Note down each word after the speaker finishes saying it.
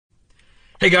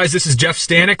Hey guys, this is Jeff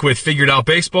Stanek with Figured Out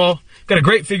Baseball. Got a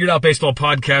great Figured Out Baseball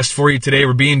podcast for you today.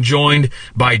 We're being joined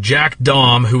by Jack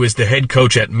Daum, who is the head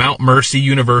coach at Mount Mercy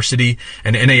University,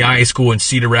 an NAIA school in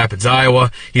Cedar Rapids,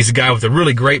 Iowa. He's a guy with a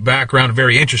really great background, a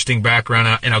very interesting background,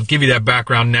 and I'll give you that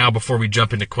background now before we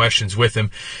jump into questions with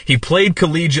him. He played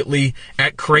collegiately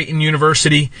at Creighton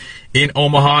University in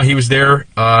Omaha. He was there,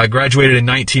 graduated in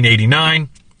 1989.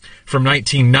 From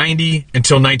 1990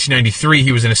 until 1993,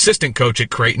 he was an assistant coach at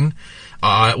Creighton,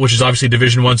 which is obviously a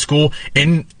Division I school.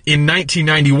 In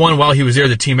 1991, while he was there,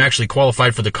 the team actually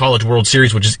qualified for the College World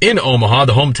Series, which is in Omaha.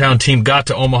 The hometown team got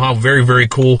to Omaha. Very, very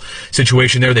cool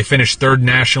situation there. They finished third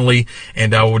nationally,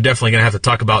 and we're definitely going to have to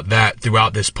talk about that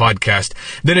throughout this podcast.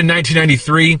 Then in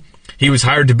 1993, he was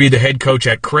hired to be the head coach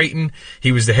at Creighton.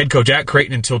 He was the head coach at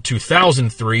Creighton until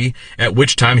 2003, at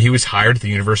which time he was hired at the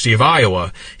University of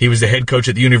Iowa. He was the head coach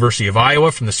at the University of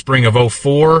Iowa from the spring of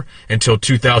 2004 until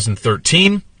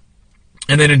 2013.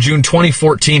 And then in June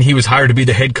 2014, he was hired to be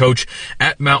the head coach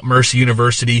at Mount Mercy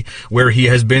University, where he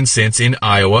has been since in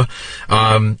Iowa.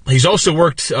 He's also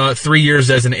worked 3 years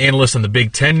as an analyst on the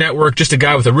Big Ten Network. Just a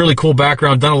guy with a really cool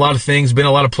background, done a lot of things, been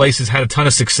a lot of places, had a ton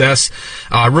of success.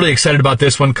 Really excited about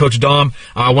this one. Coach Daum,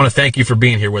 I want to thank you for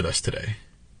being here with us today.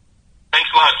 Thanks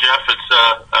a lot, Jeff. It's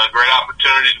a great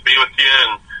opportunity to be with you.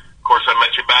 And, of course, I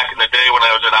met you back in the day when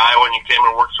I was at Iowa, and you came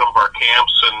and worked some of our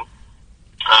camps. And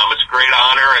it's a great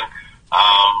honor. And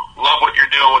love what you're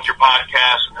doing with your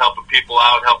podcast and helping people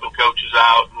out, helping coaches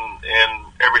out, and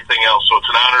everything else. So it's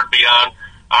an honor to be on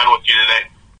with you today.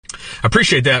 I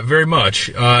appreciate that very much.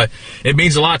 It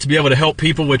means a lot to be able to help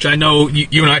people, which I know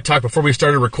you and I talked before we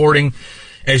started recording.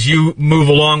 As you move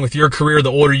along with your career,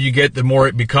 the older you get, the more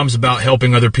it becomes about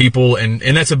helping other people, and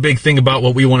that's a big thing about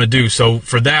what we want to do. So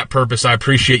for that purpose, I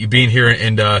appreciate you being here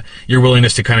and your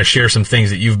willingness to kind of share some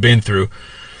things that you've been through.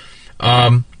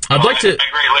 I greatly appreciate it,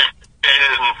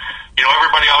 and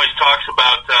everybody always talks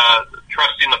about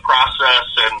trusting the process,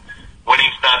 and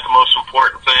winning's not the most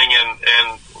important thing,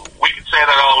 and we can say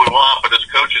that all we want, but as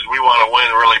coaches, we want to win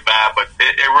really bad. But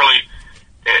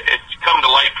it's come to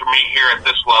light for me here at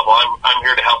this level. I'm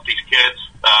here to help these kids,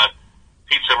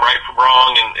 teach them right from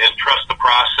wrong, and trust the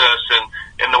process,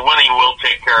 and the winning will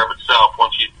take care of itself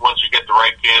once you get the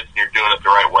right kids and you're doing it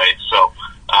the right way. So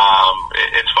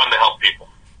it's fun to help people.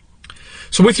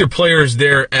 So with your players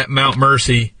there at Mount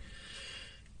Mercy,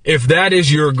 if that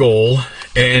is your goal,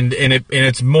 and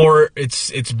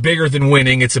it's bigger than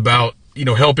winning, it's about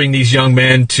helping these young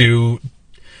men to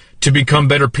become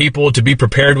better people, to be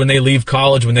prepared when they leave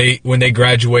college, when they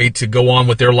graduate, to go on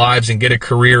with their lives and get a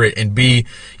career and be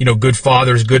good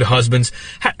fathers, good husbands.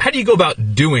 How do you go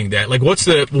about doing that? Like, what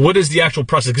is the actual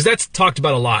process? Because that's talked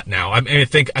about a lot now. I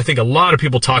think a lot of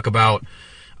people talk about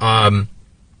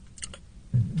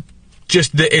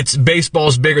just it's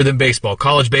baseball's bigger than baseball.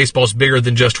 College baseball's bigger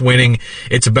than just winning.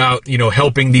 It's about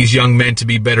helping these young men to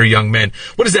be better young men.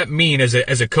 What does that mean as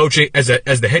a coach, as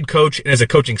the head coach, and as a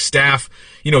coaching staff?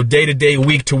 Day to day,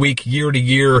 week to week, year to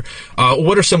year.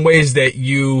 What are some ways that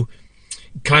you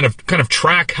kind of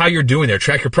track how you're doing there,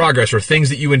 track your progress, or things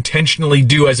that you intentionally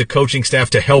do as a coaching staff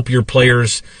to help your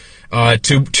players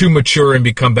to mature and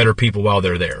become better people while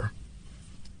they're there?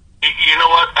 You know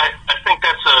what? I think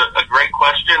that's a great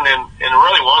question, and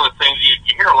really one of the things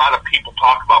you hear a lot of people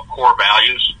talk about core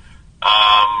values,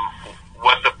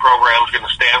 what the program's going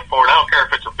to stand for. And I don't care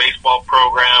if it's a baseball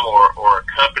program or a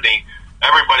company.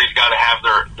 Everybody's got to have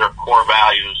their core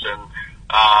values, and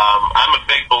I'm a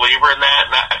big believer in that.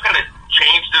 And I've kind of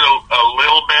changed it a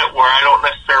little bit where I don't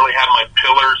necessarily have my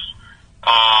pillars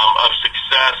of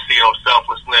success,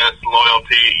 selflessness,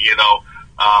 loyalty,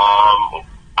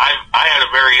 I had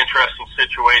a very interesting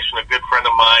situation. A good friend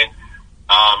of mine,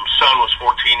 son was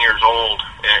 14 years old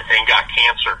and got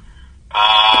cancer.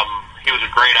 He was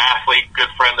a great athlete, good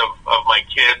friend of my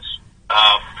kids,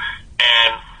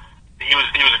 and he was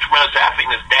a tremendous athlete.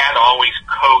 And his dad always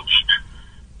coached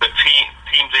the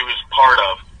teams he was part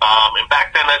of. And back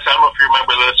then, I don't know if you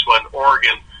remember this, when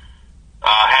Oregon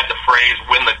had the phrase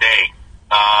 "win the day,"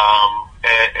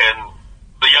 and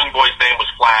the young boy's name was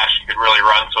Flash. He could really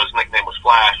run, so his nickname was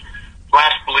Flash.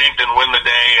 Flash believed in win the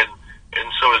day, and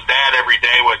so his dad every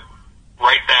day would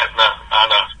write that on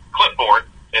a clipboard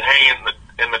and hang it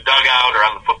in the dugout or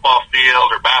on the football field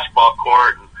or basketball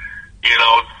court.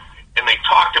 And they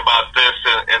talked about this,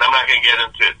 and I'm not going to get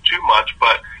into it too much,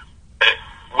 but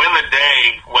win the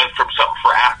day went from something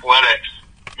for athletics,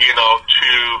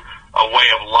 to a way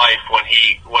of life when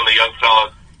the young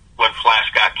fella, when Flash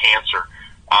got cancer.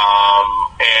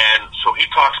 And so he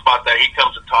talks about that. He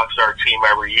comes and talks to our team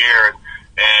every year,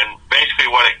 and basically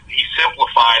he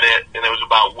simplified it, and it was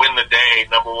about win the day.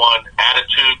 Number one,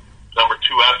 attitude. Number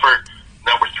two,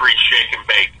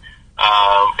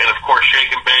 And of course,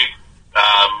 shake and bake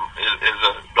is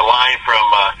the line from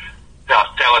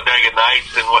Talladega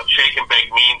Nights, and what shake and bake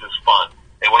means is fun.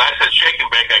 And when I said shake and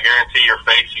bake, I guarantee your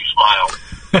face, you smiled.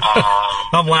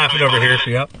 I'm laughing over here.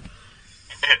 Yep.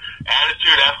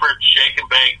 Attitude, effort, shake and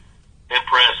bake, in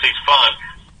parentheses, fun.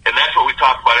 And that's what we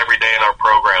talk about every day in our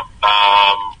program.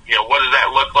 What does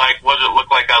that look like? What does it look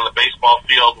like on the baseball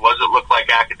field? What does it look like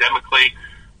academically?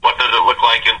 What does it look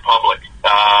like in public?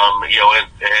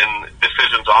 And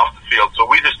decisions off the field. So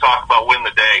we just talk about win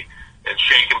the day and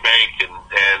shake and bake, and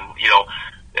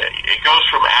it goes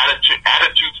from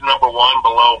attitude's number one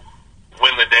below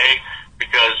win the day,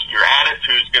 because your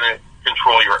attitude is going to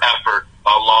control your effort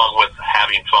along with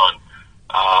having fun.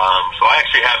 So I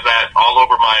actually have that all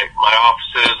over my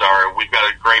offices. We've got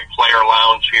a great player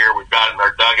lounge here. We've got it in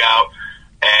our dugout.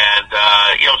 And,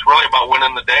 it's really about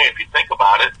winning the day. If you think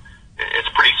about it, it's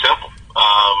pretty simple.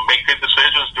 Make good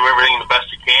decisions, do everything the best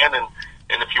you can,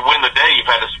 and if you win the day, you've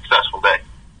had a successful day.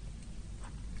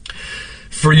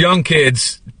 For young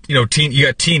kids, you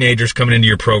got teenagers coming into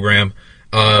your program.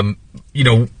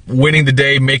 Winning the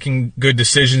day, making good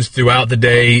decisions throughout the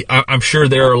day. I'm sure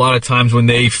there are a lot of times when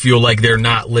they feel like they're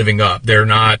not living up. They're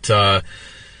not, they're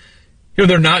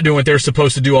not doing what they're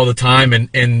supposed to do all the time.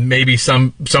 And maybe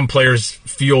some players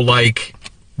feel like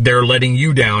they're letting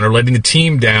you down or letting the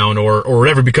team down or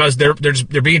whatever, because they're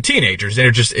being teenagers.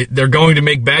 They're going to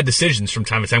make bad decisions from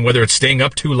time to time, whether it's staying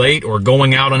up too late or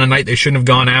going out on a night they shouldn't have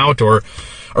gone out or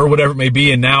whatever it may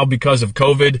be. And now, because of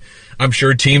COVID, I'm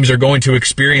sure teams are going to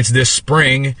experience this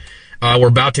spring. We're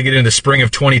about to get into the spring of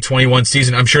 2021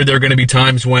 season. I'm sure there are going to be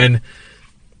times when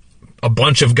a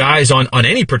bunch of guys on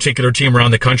any particular team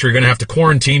around the country are going to have to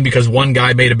quarantine because one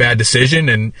guy made a bad decision,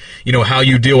 and how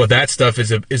you deal with that stuff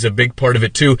is a big part of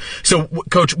it too. So,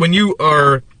 Coach, when you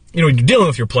are you're dealing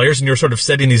with your players and you're sort of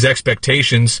setting these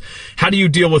expectations, how do you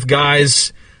deal with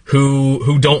guys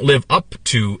who don't live up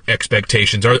to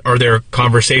expectations? Are there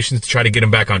conversations to try to get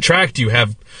them back on track? Do you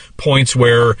have points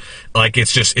where like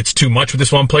it's too much with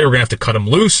this one player, we're gonna have to cut him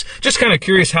loose? Just kind of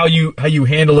curious how you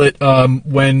handle it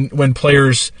when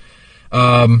players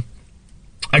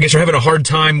I guess are having a hard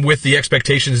time with the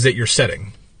expectations that you're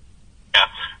setting. Yeah,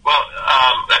 well,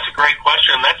 that's a great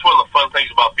question. That's one of the fun things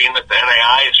about being at the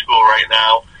NAIA school right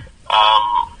now.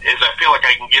 Is I feel like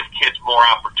I can give kids more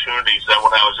opportunities than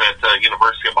when I was at the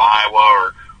University of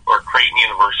Iowa or Creighton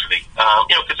University.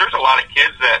 Because there's a lot of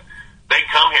kids that they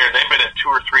come here, they've been at 2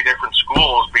 or 3 different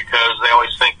schools because they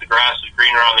always think the grass is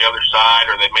greener on the other side,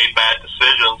 or they made bad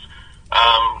decisions.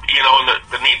 And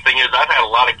the neat thing is I've had a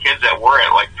lot of kids that were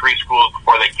at like 3 schools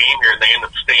before they came here, and they end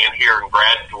up staying here and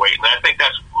graduating. And I think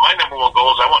that's my number one goal,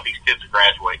 is I want these kids to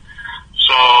graduate.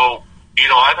 So,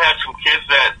 I've had some kids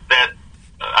that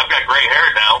I've got gray hair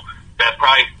now that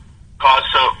probably caused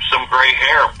some gray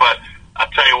hair, but I'll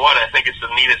tell you what, I think it's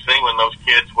the neatest thing when those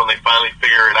kids, when they finally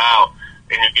figure it out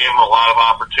and you give them a lot of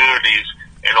opportunities,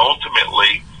 and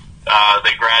ultimately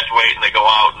they graduate and they go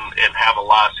out and have a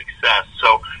lot of success.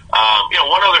 So,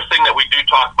 one other thing that we do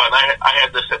talk about, and I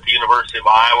had this at the University of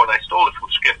Iowa, and I stole it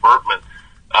from Skip Bertman.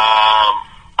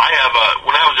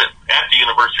 When I was at the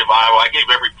University of Iowa, I gave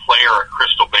every player a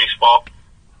crystal baseball.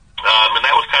 And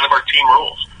that was kind of our team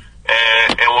rules.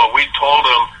 And what we told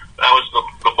them, that was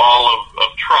the ball of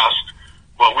trust.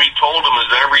 What we told them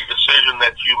is every decision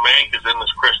that you make is in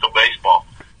this crystal baseball.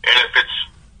 And if it's,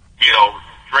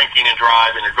 drinking and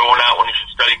driving, or going out when you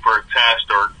should study for a test,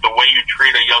 or the way you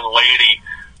treat a young lady,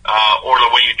 or the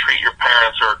way you treat your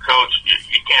parents or a coach,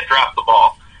 you can't drop the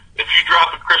ball. If you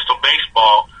drop a crystal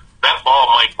baseball, that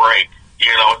ball might break.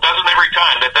 It doesn't every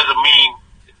time. That doesn't mean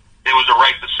it was the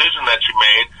right decision that you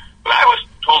made. But I always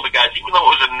told the guys, even though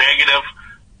it was a negative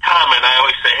comment, I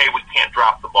always say, hey, we can't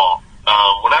drop the ball.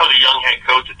 When I was a young head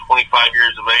coach at 25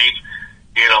 years of age,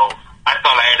 I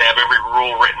thought I had to have every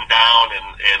rule written down,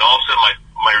 and all of a sudden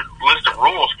my list of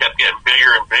rules kept getting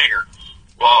bigger and bigger.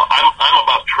 Well, I'm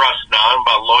about trust now. I'm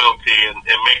about loyalty and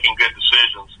making good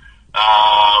decisions.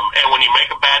 And when you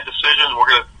make a bad decision, we're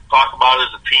going to talk about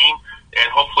it as a team, and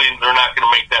hopefully they're not going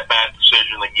to make that bad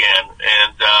decision again.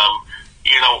 And,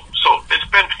 so it's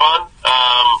been fun.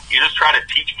 You just try to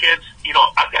teach kids.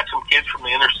 I've got some kids from the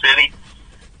inner city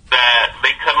that they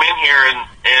come in here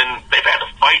and they've had to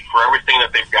fight for everything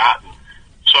that they've gotten.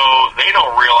 So they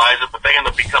don't realize it, but they end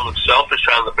up becoming selfish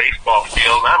on the baseball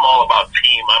field. And I'm all about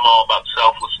team. I'm all about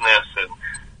selflessness, and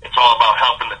it's all about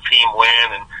helping the team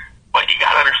win. But you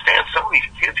got to understand, some of these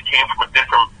kids came from a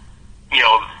different,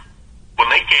 when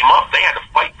they came up, they had to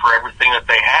fight for everything that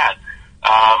they had.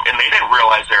 And they didn't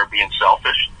realize they were being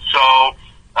selfish. So,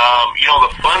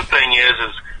 the fun thing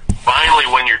is finally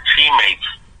when your teammates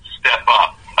step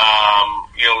up,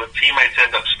 the teammates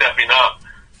end up stepping up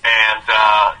and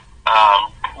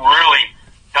really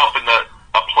helping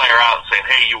a player out and saying,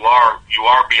 hey, you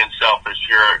are being selfish.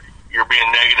 You're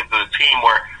being negative to the team,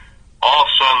 where all of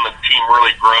a sudden the team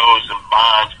really grows and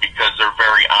bonds because they're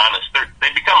very honest.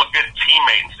 They become a good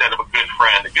teammate instead of a good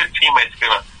friend. A good teammate's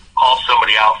going to call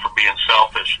somebody out for being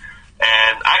selfish.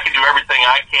 And I can do everything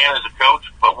I can as a coach,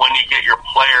 but when you get your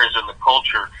players in the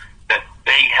culture that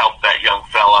they help that young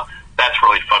fella, that's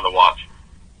really fun to watch.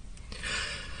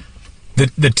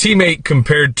 The teammate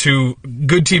compared to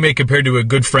a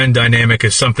good friend dynamic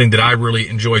is something that I really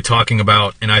enjoy talking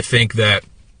about, and I think that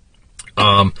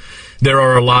there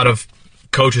are a lot of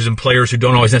coaches and players who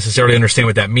don't always necessarily understand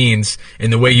what that means,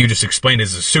 and the way you just explained it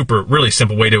is a really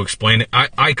simple way to explain it.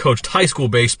 I coached high school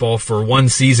baseball for one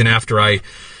season after I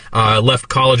left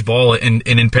college ball, and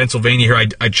in Pennsylvania here,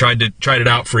 I tried it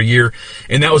out for a year,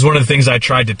 and that was one of the things I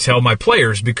tried to tell my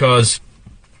players, because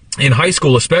in high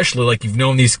school especially, like, you've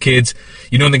known these kids,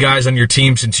 you've known the guys on your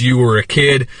team since you were a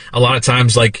kid. A lot of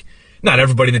times, like, not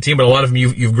everybody in the team, but a lot of them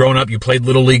you've grown up, you played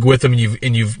Little League with them,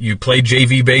 and you played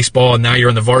JV baseball, and now you're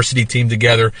on the varsity team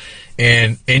together,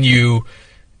 and you,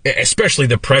 especially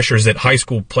the pressures that high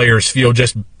school players feel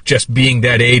just being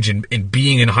that age and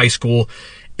being in high school,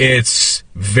 it's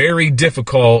very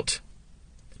difficult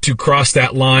to cross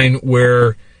that line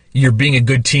where you're being a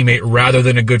good teammate rather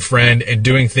than a good friend, and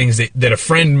doing things that a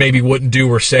friend maybe wouldn't do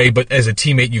or say, but as a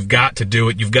teammate you've got to do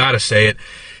it, you've got to say it.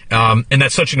 And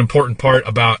that's such an important part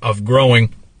of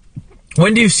growing.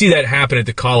 When do you see that happen at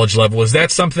the college level? Is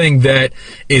that something that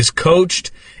is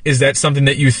coached? Is that something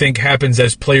that you think happens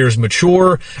as players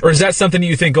mature? Or is that something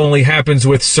you think only happens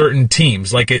with certain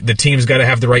teams? Like, the team's got to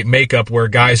have the right makeup where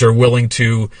guys are willing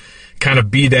to kind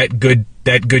of be that good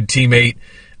teammate,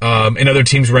 and other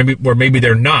teams where maybe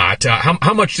they're not.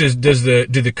 How much do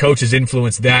the coaches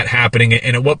influence that happening,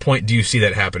 and at what point do you see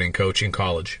that happening, Coach, in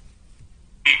college?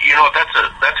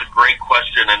 That's a great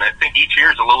question, and I think each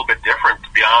year is a little bit different, to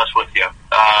be honest with you.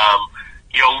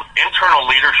 Internal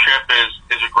leadership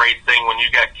is a great thing when you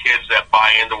got kids that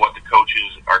buy into what the coaches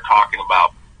are talking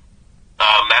about.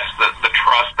 That's the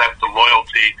trust, that's the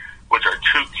loyalty, which are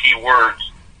two key words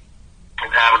in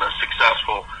having a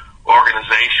successful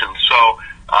organization. So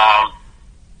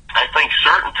I think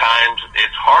certain times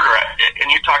it's harder, and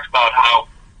you talked about how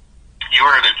you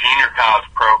were at a junior college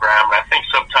program, and I think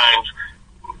sometimes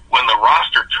when the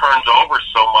roster turns over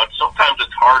so much, sometimes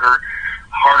it's harder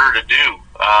to do.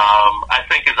 I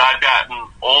think as I've gotten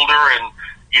older, and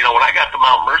when I got to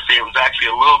Mount Mercy, it was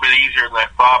actually a little bit easier than I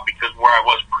thought, because where I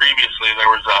was previously, there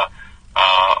was a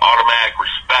automatic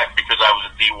respect because I was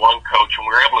a D1 coach, and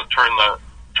we were able to turn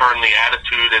the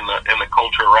attitude and the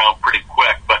culture around pretty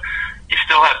quick. But you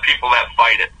still have people that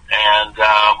fight it, and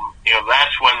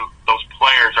that's when those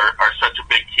players are such a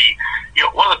big key.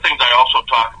 One of the things I also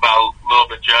talk about a little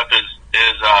bit, Jeff,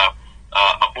 is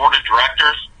a board of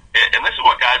directors, and this is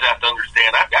what guys have to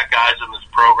understand. I've got guys in this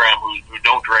program who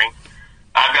don't drink.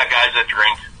 I've got guys that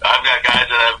drink. I've got guys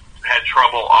that have had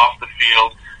trouble off the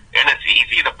field, and it's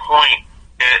easy to point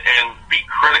and be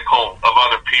critical of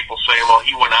other people, saying, well,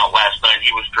 he went out last night,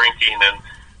 he was drinking, and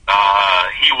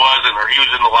he wasn't, or he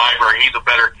was in the library, he's a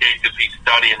better kid because he's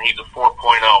studying, he's a 4.0.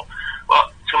 Well,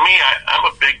 to me, I'm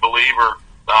a big believer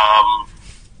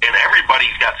in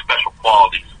everybody's got special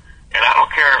qualities. And I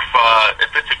don't care if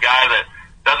it's a guy that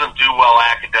doesn't do well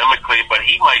academically, but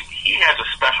he has a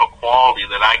special quality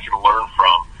that I can learn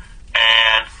from.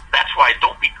 And that's why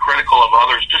don't be critical of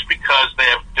others just because they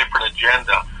have a different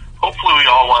agenda. Hopefully we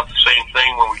all want the same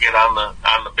thing when we get on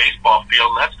the baseball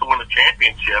field, and that's to win a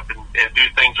championship and do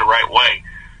things the right way.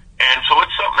 And so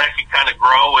it's something that can kind of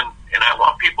grow, and I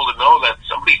want people to know that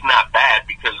somebody's not bad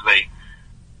because they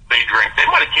drink. They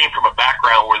might have came from a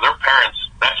background where their parents,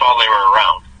 that's all they were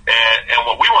around. And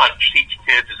what we want to teach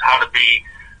kids is how to be,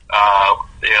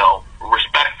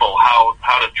 respectful,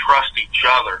 how to trust each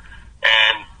other.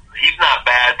 And he's not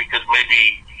bad because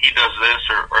maybe he does this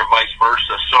or vice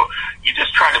versa. So you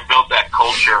just try to build that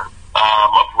culture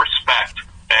of respect.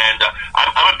 And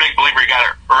I'm a big believer you got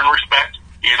to earn respect.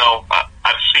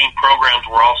 I've seen programs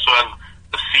where all of a sudden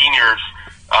the seniors,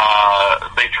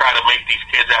 they try to make these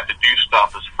kids have to do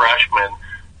stuff as freshmen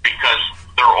because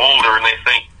they're older and they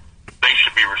think they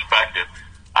should be respected.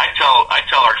 I tell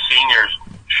our seniors,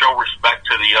 show respect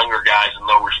to the younger guys and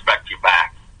they'll respect you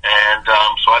back. And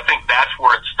so I think that's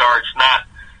where it starts, not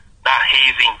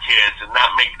hazing kids and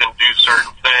not making them do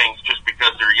certain things just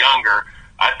because they're younger.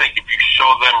 I think if you show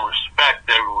them respect,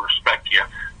 they will respect you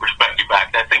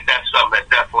back. And I think that's something that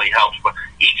definitely helps. But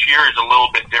each year is a little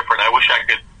bit different. I wish I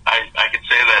could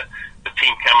say that the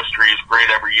team chemistry is great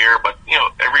every year, but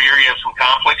every year you have some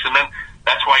conflicts, and then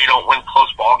that's why you don't win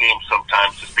close ball games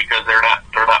sometimes, just because they're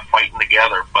not fighting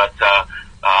together. But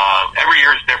every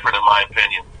year is different, in my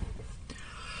opinion.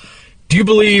 Do you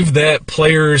believe that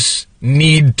players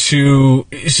need to?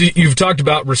 So you've talked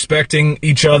about respecting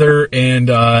each other and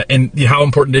how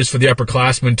important it is for the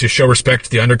upperclassmen to show respect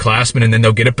to the underclassmen, and then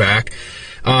they'll get it back.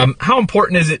 How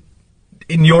important is it,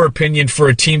 in your opinion, for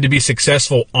a team to be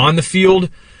successful on the field?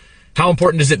 How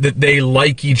important is it that they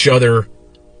like each other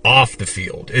off the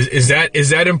field? Is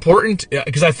that important?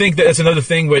 Because I think that's another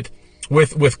thing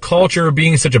with culture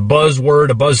being such a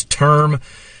buzzword, a buzz term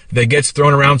that gets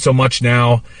thrown around so much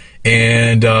now.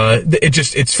 And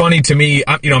it's funny to me.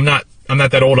 I'm not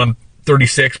that old. I'm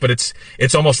 36, but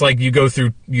it's almost like you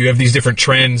have these different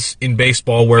trends in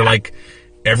baseball where like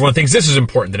everyone thinks this is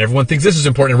important, then everyone thinks this is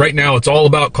important. And right now it's all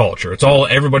about culture.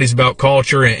 Everybody's about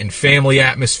culture and family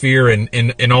atmosphere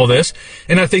and all this.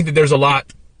 And I think that there's a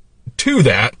lot to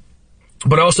that,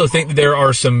 but I also think that there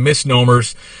are some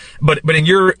misnomers. But in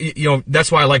your,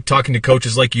 that's why I like talking to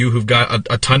coaches like you who've got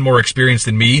a ton more experience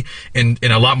than me and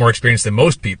a lot more experience than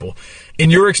most people. In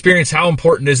your experience, how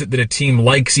important is it that a team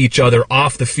likes each other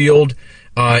off the field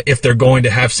if they're going to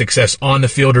have success on the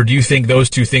field, or do you think those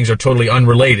two things are totally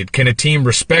unrelated? Can a team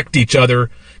respect each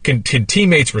other? Can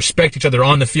teammates respect each other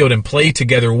on the field and play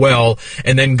together well,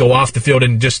 and then go off the field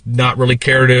and just not really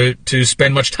care to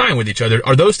spend much time with each other?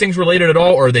 Are those things related at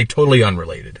all, or are they totally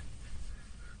unrelated?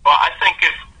 Well, I think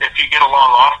if you get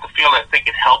along off the field, I think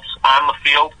it helps on the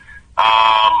field.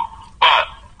 But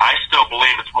I still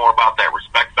believe it's more about that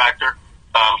respect factor.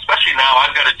 Especially now,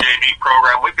 I've got a JV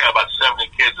program. We've got about 70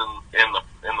 kids in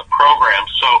the program.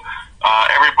 So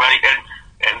everybody,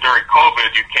 and during COVID,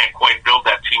 you can't quite build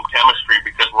that team chemistry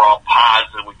because we're all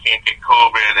pods and we can't get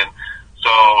COVID, and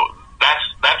so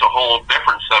that's a whole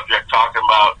different subject talking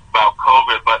about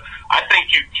COVID. But I think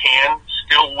you can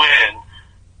still win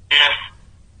if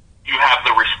you have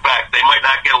the respect. They might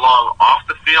not get along off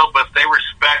the field, but if they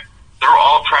respect, they're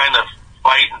all trying to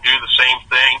fight and do the same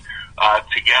thing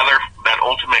together, that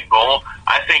ultimate goal.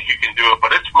 I think you can do it, but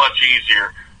it's much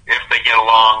easier if they get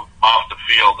along off the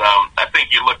field. I think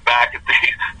you look back at the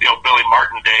Billy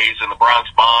Martin days and the Bronx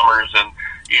Bombers and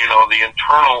the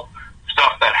internal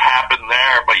stuff that happened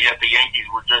there, but yet the Yankees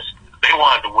they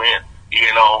wanted to win,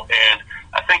 and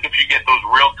I think if you get those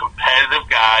real competitive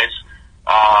guys,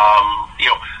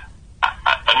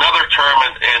 another term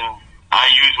and I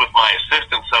use with my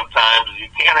assistants sometimes is you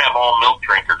can't have all milk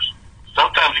drinkers.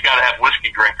 Sometimes you got to have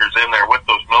whiskey drinkers in there with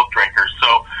those milk drinkers.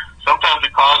 So sometimes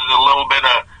it causes a little bit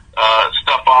of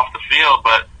stuff off the field,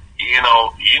 but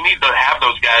you need to have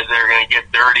those guys that are going to get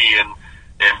dirty and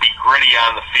be gritty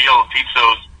on the field. Teach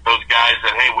those guys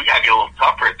that, hey, we got to get a little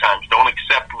tougher at times. Don't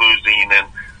accept losing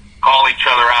and call each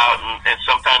other out. And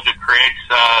sometimes it creates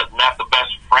not the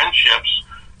best friendships,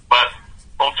 but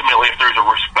ultimately, if there's a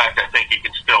respect, I think you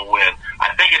can still win.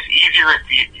 I think it's easier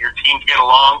if your teams get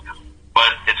along,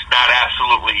 but it's not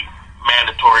absolutely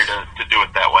mandatory to do it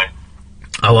that way.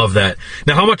 I love that.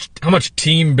 Now, how much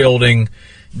team building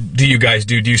do you guys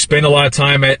do? Do you spend a lot of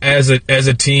time as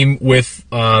a team with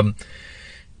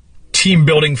team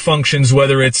building functions?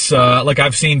 Whether it's like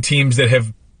I've seen teams that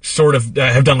have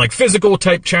have done like physical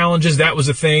type challenges. That was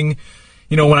a thing.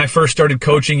 When I first started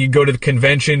coaching, you'd go to the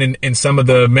convention and some of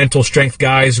the mental strength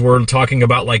guys were talking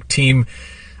about like team,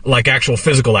 like actual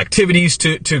physical activities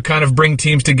to kind of bring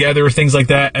teams together, things like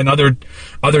that. And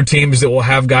other teams that will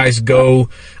have guys go,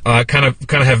 kind of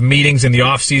have meetings in the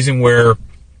off season where,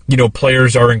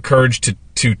 players are encouraged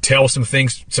to tell some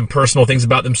personal things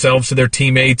about themselves to their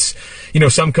teammates.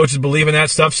 Some coaches believe in that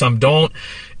stuff, some don't.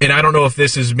 And I don't know if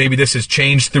this has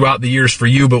changed throughout the years for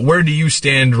you, but where do you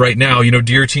stand right now?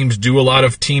 Do your teams do a lot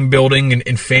of team building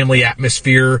and family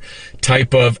atmosphere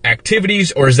type of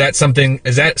activities, or is that something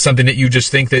that you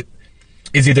just think that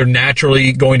is either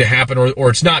naturally going to happen or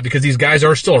it's not, because these guys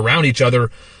are still around each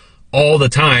other all the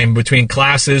time between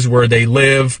classes, where they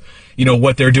live,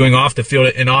 what they're doing off the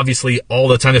field, and obviously all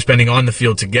the time they're spending on the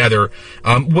field together.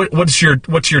 What's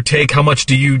your take? How much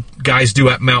do you guys do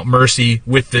at Mount Mercy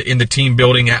in the team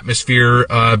building atmosphere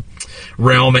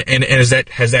realm, and has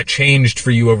that changed for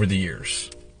you over the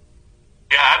years?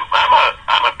 Yeah,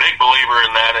 I'm a big believer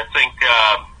in that. I think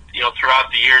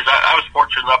throughout the years, I was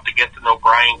fortunate enough to get to know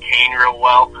Brian Kane real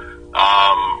well.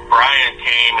 Brian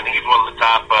came, and he's one of the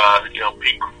top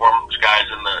peak performance guys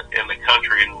in the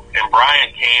country, and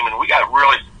Brian came, and we got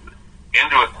really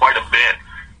into it quite a bit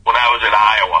when I was at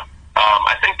Iowa.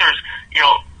 I think there's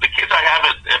the kids I have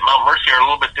at Mount Mercy are a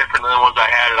little bit different than the ones I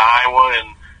had at Iowa, and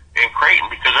in Creighton,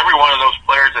 because every one of those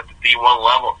players at the D1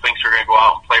 level thinks they're going to go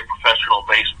out and play professional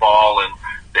baseball, and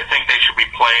they think they should be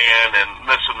playing and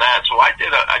this and that. So I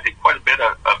did quite a bit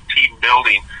of team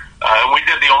building, and we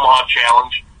did the Omaha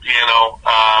Challenge.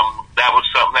 That was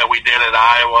something that we did at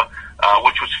Iowa,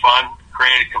 which was fun,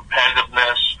 created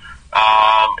competitiveness,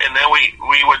 and then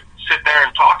we would sit there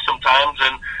and talk sometimes.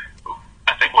 And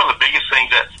I think one of the biggest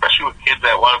things that, especially with kids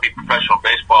that want to be professional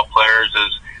baseball players,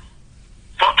 is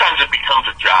sometimes it becomes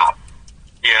a job,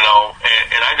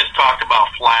 and I just talked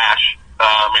about flash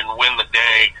and win the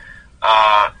day.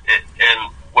 And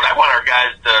what I want our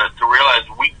guys to realize,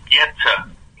 we get to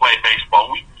play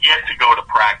baseball. We get to go to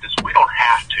practice. We don't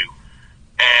have to.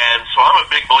 And so I'm a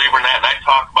big believer in that, and I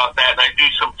talk about that, and I do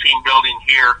some team building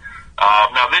here.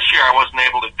 Now, this year I wasn't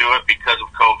able to do it because of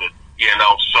COVID,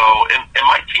 So, and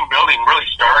my team building really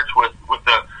starts with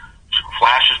the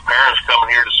Flash's parents coming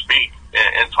here to speak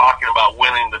and talking about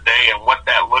winning the day and what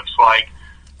that looks like,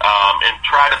 and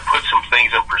try to put some things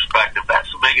in perspective. That's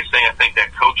the biggest thing I think that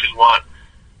coaches want,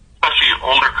 especially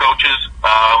older coaches,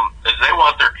 is they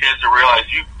want their kids to realize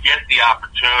you get the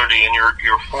opportunity, and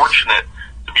you're fortunate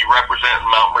to be representing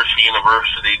Mount Mercy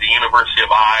University, the University of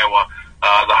Iowa,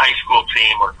 the high school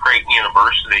team, or Creighton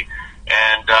University.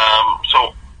 And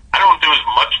so I don't do as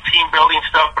much team building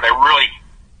stuff, but I really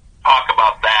talk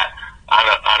about that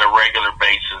on a regular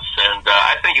basis. And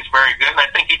I think it's very good, and I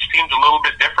think each team's a little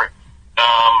bit different.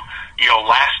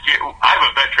 Last year, I have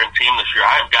a veteran team this year.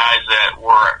 I have guys that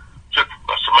took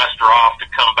a semester off to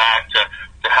come back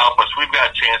to help us. We've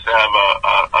got a chance to have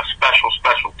a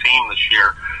special team this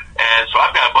year. And so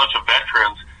I've got a bunch of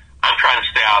veterans. I'm trying to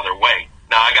stay out of their way.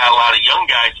 Now, I got a lot of young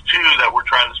guys, too, that we're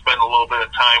trying to spend a little bit of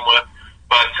time with.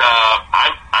 But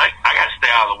I got to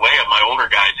stay out of the way of my older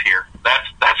guys here.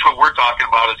 That's what we're talking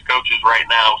about as coaches right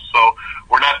now. So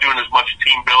we're not doing as much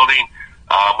team building.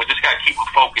 We just got to keep them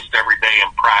focused every day in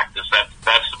practice.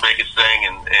 That's the biggest thing,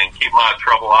 and keep them out of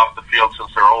trouble off the field since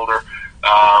they're older.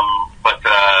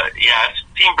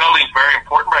 Team building is very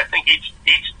important, but I think each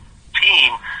team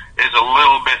is a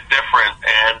little bit different.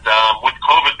 And with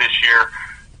COVID this year,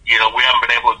 we haven't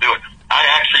been able to do it. I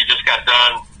actually just got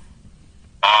done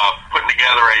putting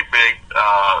together a big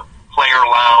player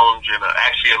lounge and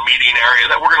actually a meeting area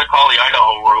that we're going to call the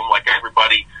Idaho Room, like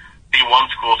everybody. D1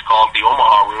 schools call it the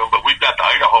Omaha Room, but we've got the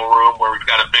Idaho Room where we've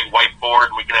got a big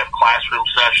whiteboard and we can have classroom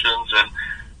sessions. And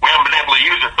we haven't been able to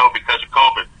use it, though, because of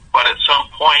COVID. But at some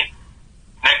point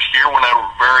next year, when I'm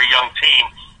a very young team,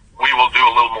 we will do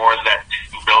a little more of that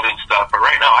team building stuff. But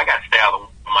right now, I got to stay out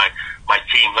of my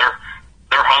team.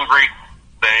 They're hungry.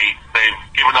 They've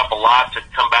given up a lot to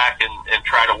come back and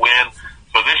try to win.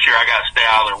 So this year, I got to stay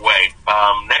out of their way.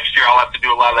 Next year, I'll have to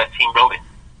do a lot of that team building.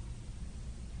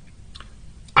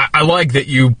 I like that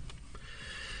you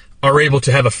are able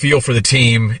to have a feel for the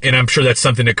team, and I'm sure that's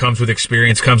something that comes with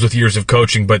experience, comes with years of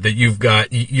coaching, but that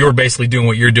you're basically doing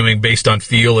what you're doing based on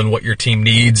feel and what your team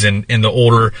needs, and the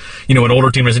older, an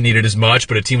older team doesn't need it as much,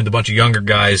 but a team with a bunch of younger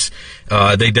guys,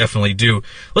 they definitely do.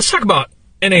 Let's talk about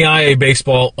NAIA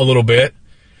baseball a little bit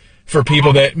for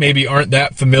people that maybe aren't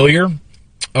that familiar.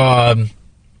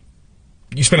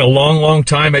 You spent a long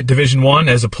time at Division I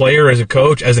as a player, as a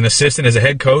coach, as an assistant, as a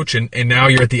head coach, and now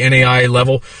you're at the NAIA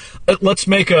level. Let's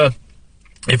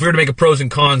if we were to make a pros and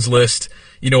cons list,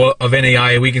 of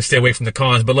NAIA, we can stay away from the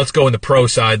cons, but let's go in the pro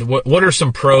side. What are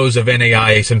some pros of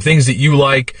NAIA? Some things that you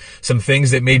like, some things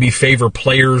that maybe favor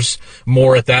players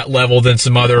more at that level than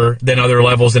other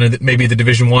levels, than maybe the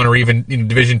Division I or even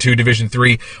Division II, Division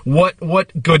III.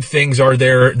 What good things are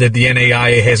there that the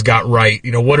NAIA has got right?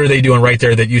 What are they doing right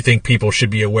there that you think people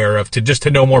should be aware of to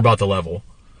know more about the level?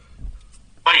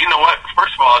 Well, you know what?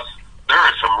 First of all, there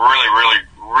are some really, really,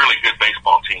 really good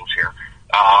baseball teams here.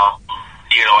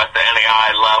 At the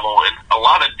NAIA level, and a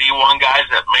lot of D1 guys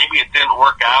that maybe it didn't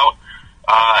work out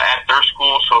at their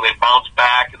school, so they bounce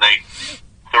back and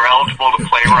they're eligible to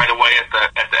play right away at the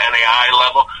NAIA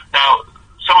level. Now,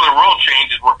 some of the rule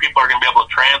changes where people are going to be able to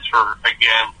transfer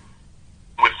again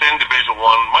within Division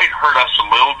I might hurt us a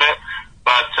little bit,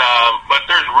 but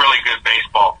there's really good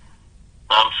baseball.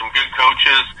 Some good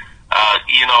coaches,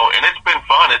 and it's been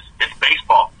fun. It's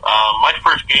baseball. My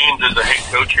first games as a head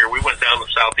coach here, we went down to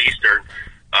Southeastern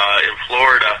in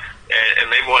Florida,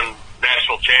 and they've won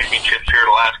national championships here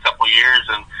the last couple of years,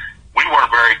 and we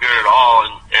weren't very good at all,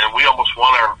 and we almost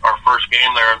won our first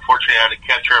game there. Unfortunately, I had a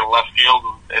catcher in left field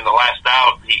in the last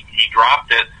out. He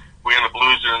dropped it. We ended up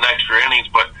losing in extra innings,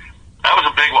 but that was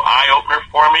a big eye-opener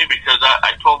for me, because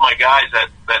I told my guys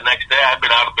that next day, I'd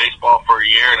been out of baseball for a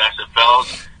year, and I said,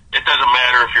 fellas, it doesn't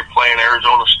matter if you're playing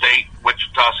Arizona State,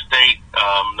 Wichita State,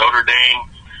 Notre Dame,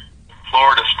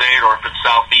 Florida State, or if it's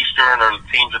Southeastern or the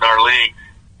teams teams in our league.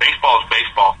 Baseball is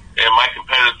baseball, and my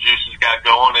competitive juices got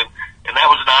going, and that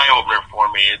was an eye-opener for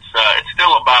me. It's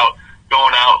still about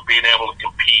going out and being able to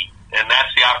compete, and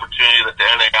that's the opportunity that the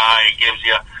NAI gives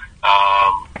you.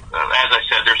 As I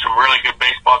said, there's some really good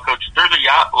baseball coaches. There's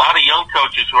a lot of young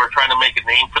coaches who are trying to make a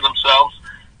name for themselves.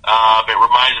 It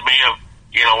reminds me of,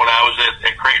 when I was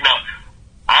at Creighton. Now,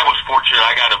 I was fortunate.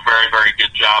 I got a very, very good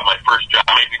job. My first job,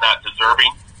 maybe not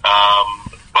deserving,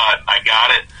 but I got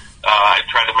it. I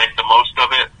tried to make the most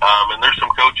of it. And there's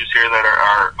some coaches here that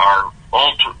are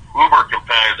ultra uber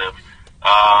competitive.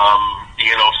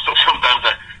 So sometimes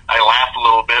I laugh a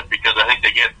little bit because I think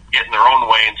they get in their own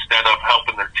way instead of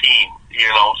helping their team.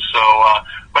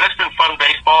 But it's been fun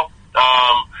baseball.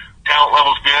 Talent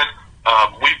level's good.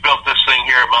 We've built this thing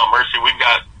here at Mount Mercy. We've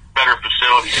got better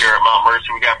facilities here at Mount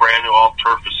Mercy. We got brand new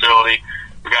all-turf facility.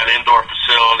 We got an indoor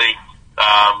facility.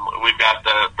 We've got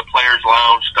the players'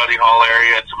 lounge, study hall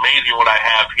area. It's amazing what I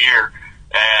have here.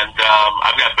 And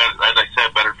I've got, as I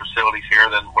said, better facilities here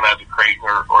than when I was at Creighton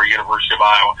or University of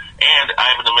Iowa. And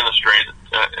I have an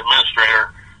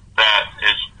administrator that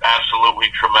is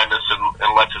absolutely tremendous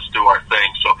and lets us do our thing.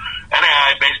 So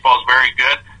NAI baseball is very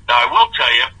good. Now, I will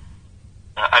tell you,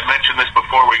 I mentioned this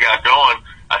before we got going,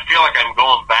 I feel like I'm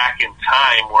going back in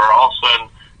time where all of a sudden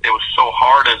it was so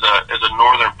hard as a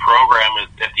northern program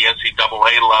at the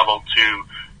NCAA level to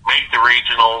make the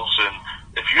regionals, and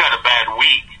if you had a bad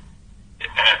week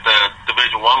at the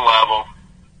Division I level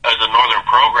as a northern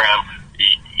program,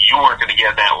 you weren't going to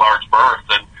get that large berth.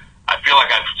 And I feel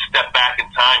like I've stepped back in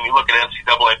time. You look at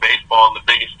NCAA baseball, and the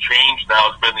biggest change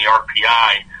now has been the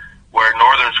RPI, where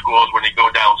northern schools, when you go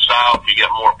down south, you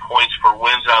get more points for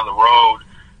wins on the road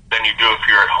than you do if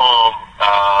you're at home.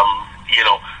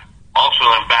 Also,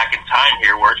 I'm back in time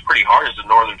here where it's pretty hard as a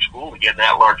northern school to get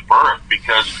that large berth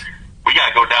because we got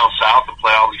to go down south and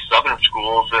play all these southern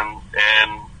schools, and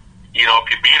if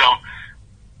you beat them,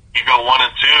 you go 1-2.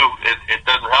 It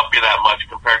doesn't help you that much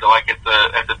compared to like at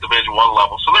the Division I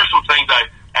level. So there's some things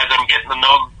as I'm getting to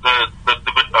know the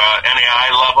NAI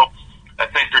level, I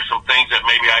think there's some things that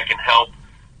maybe I can help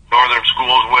northern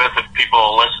schools with if people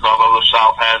will listen. Although the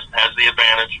South has the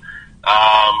advantage,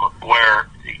 where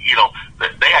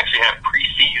they actually have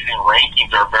preseason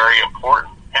rankings are very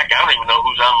important. Heck, I don't even know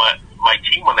who's on my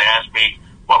team when they ask me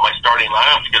what my starting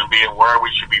lineup is going to be and where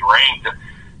we should be ranked.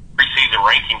 Preseason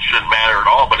rankings shouldn't matter at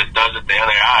all, but it does at the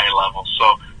NAI level.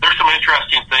 So there's some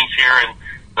interesting things here, and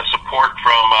the support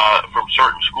from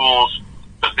certain schools,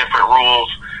 the different rules,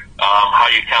 how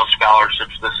you count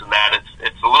scholarships, this and that.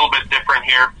 It's a little bit different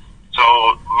here. So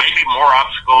maybe more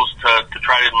obstacles to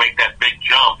try to make that big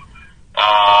jump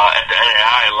at the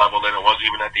NAI level than it was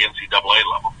even at the NCAA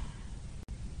level.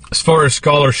 As far as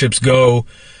scholarships go,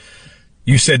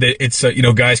 you said that it's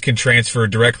guys can transfer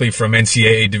directly from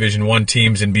NCAA Division I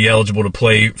teams and be eligible to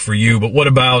play for you. But what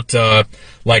about are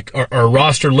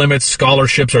roster limits,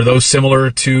 scholarships? Are those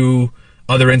similar to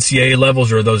other NCAA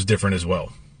levels, or are those different as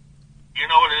well? It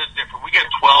is different. We get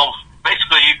 12.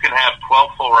 Basically, you can have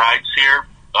 12 full rides here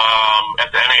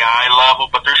at the NAI level,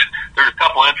 but there's a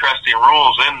couple interesting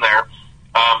rules in there.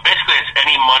 Basically, it's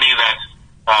any money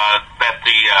that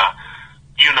the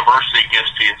university gives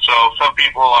to you. So some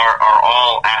people are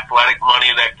all athletic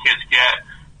money that kids get.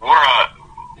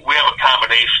 We have a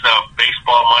combination of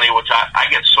baseball money, which I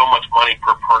get so much money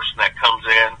per person that comes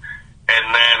in, and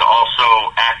then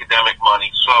also academic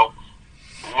money. So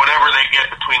whatever they get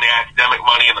between the academic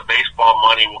money and the baseball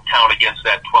money will count against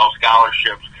that 12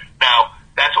 scholarships. Now,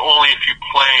 that's only if you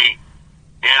play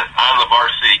on the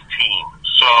varsity team.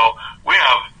 So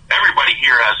everybody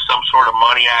here has some sort of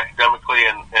money academically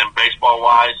and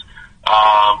baseball-wise,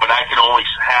 but I can only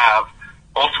have,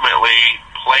 ultimately,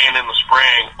 playing in the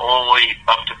spring, only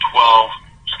up to 12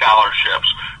 scholarships,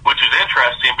 which is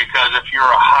interesting because if you're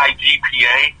a high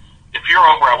GPA, if you're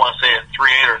over, I want to say, a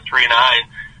 3.8 or 3.9,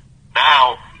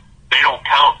 now they don't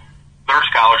count their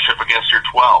scholarship against your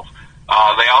 12.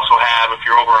 They also have, if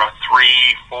you're over a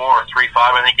 3.4 or 3.5,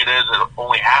 I think it is,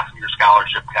 only half of your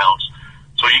scholarship counts.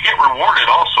 So you get rewarded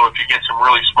also if you get some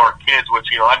really smart kids, which,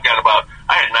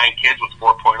 I had 9 kids with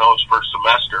 4.0s first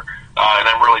semester, and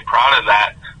I'm really proud of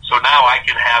that. So now I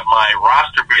can have my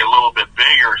roster be a little bit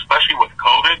bigger, especially with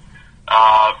COVID,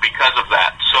 because of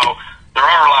that. So there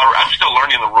are I'm still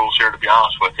learning the rules here, to be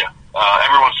honest with you.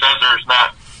 Everyone says there's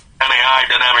not, NAI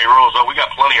doesn't have any rules. Oh, we got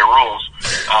plenty of rules.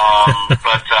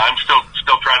 But I'm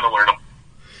still trying to learn them.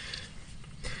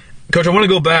 Coach, I want to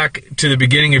go back to the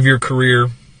beginning of your career.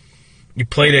 You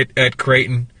played at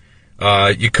Creighton.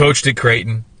 You coached at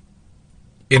Creighton.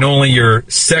 In only your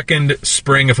second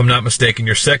spring, if I'm not mistaken,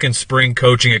 your second spring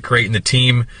coaching at Creighton, the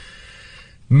team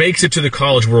makes it to the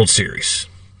College World Series.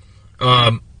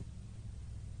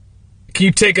 Can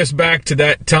you take us back to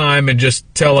that time and just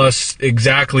tell us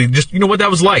exactly just, what that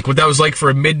was like? What that was like for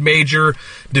a mid-major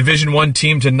Division I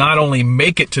team to not only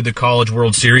make it to the College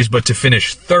World Series, but to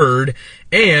finish third,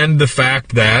 and the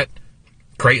fact that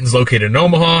Creighton's located in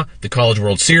Omaha, the College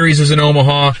World Series is in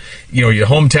Omaha, your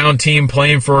hometown team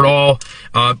playing for it all.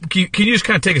 Can you just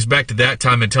kind of take us back to that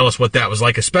time and tell us what that was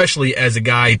like, especially as a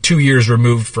guy 2 years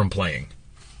removed from playing?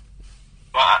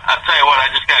 Well, I'll tell you what, I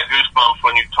just got goosebumps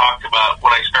when you talked about,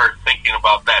 when I started thinking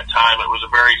about that time. It was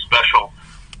a very special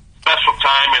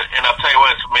time, and I'll tell you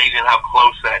what, it's amazing how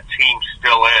close that team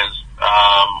still is.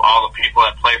 All the people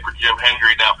that play for Jim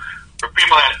Hendry. Now, for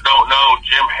people that don't know,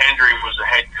 Jim Hendry was the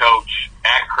head coach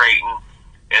at Creighton,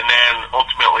 and then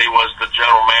ultimately was the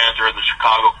general manager of the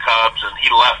Chicago Cubs, and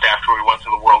he left after we went to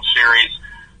the World Series.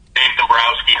 Dave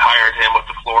Dombrowski hired him with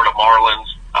the Florida Marlins,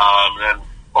 and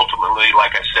ultimately,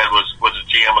 like I said, was a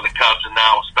GM of the Cubs and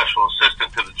now a special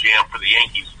assistant to the GM for the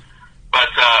Yankees. But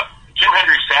Jim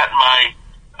Hendry sat in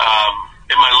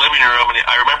my living room, and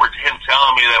I remember him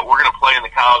telling me that we're going to play in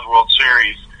the College World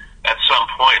Series at some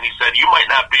point. And he said, you might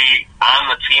not be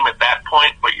on the team at that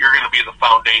point, but you're going to be the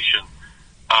foundation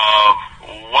of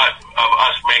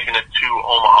us making it to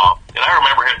Omaha. And I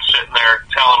remember him sitting there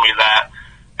telling me that.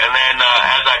 And then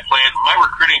as I played, my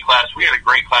recruiting class, we had a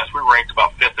great class. We were ranked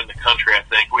about 5th in the country, I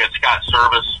think. We had Scott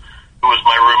Service, who was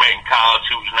my roommate in college,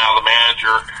 who was now the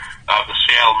manager of the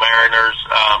Seattle Mariners.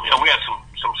 We had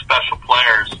some special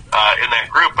players in that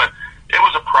group, but it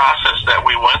was a process that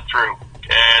we went through.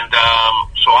 And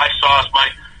so I saw us,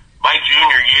 my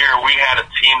junior year, we had a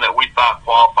team that we thought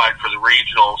qualified for the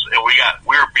regionals, and we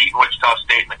were beating Wichita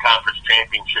State in the conference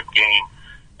championship game,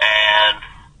 and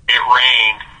it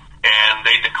rained. And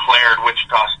they declared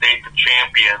Wichita State the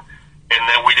champion, and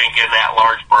then we didn't get that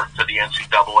large berth to the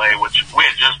NCAA, which we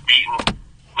had just beaten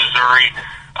Missouri.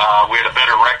 We had a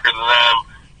better record than them,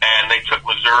 and they took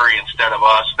Missouri instead of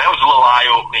us. That was a little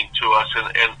eye-opening to us,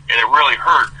 and it really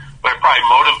hurt, but it probably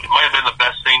might have been the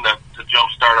best thing to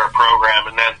jumpstart our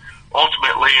program. And then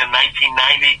ultimately in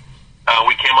 1990,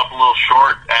 we came up a little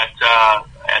short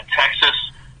at Texas.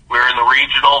 We were in the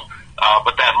regional.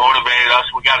 But that motivated us.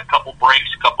 We got a couple breaks.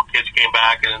 A couple kids came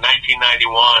back, and in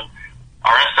 1991,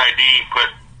 our SID put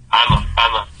on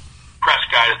the press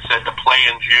guide that said to play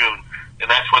in June, and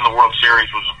that's when the World Series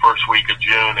was the first week of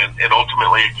June, and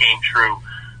ultimately it came true.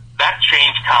 That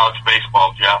changed college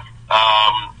baseball, Jeff.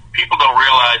 People don't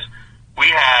realize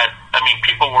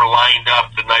people were lined up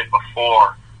the night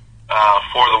before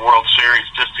for the World Series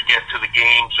just to get to the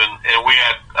games, and we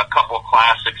had a couple of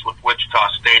classics with Wichita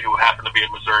State, who happened to be a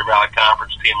Missouri Valley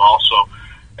Conference team also,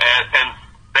 and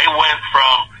they went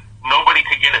from nobody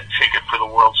could get a ticket for the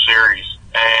World Series,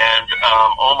 and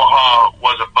Omaha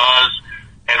was a buzz,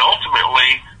 and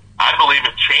ultimately I believe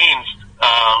it changed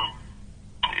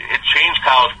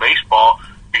college baseball,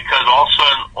 because all of a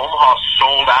sudden Omaha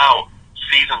sold out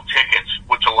season tickets,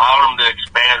 which allowed them to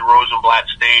expand Rosenblatt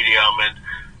Stadium, and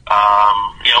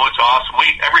it's awesome.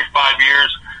 Every 5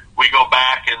 years we go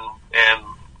back and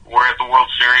we're at the World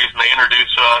Series, and they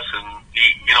introduce us, and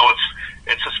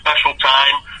it's a special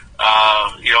time.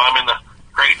 I'm in the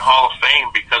Creighton Hall of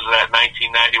Fame because of that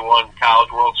 1991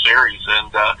 College World Series,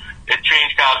 and it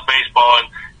changed college baseball. And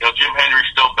Jim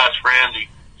Hendry's still best friends. He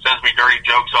sends me dirty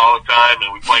jokes all the time,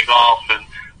 and we play golf, and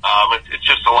it's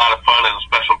just a lot of fun and a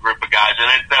special group of guys, and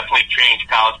it definitely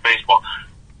changed college baseball.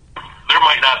 There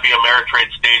might not be a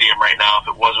Ameritrade Stadium right now if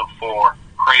it wasn't for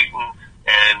Creighton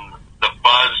and the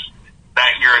buzz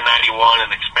that year in 91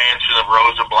 and expansion of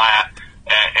Rosenblatt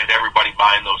and everybody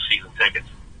buying those season tickets.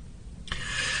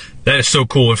 That is so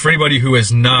cool. And for anybody who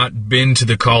has not been to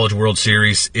the College World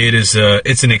Series,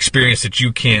 it's an experience that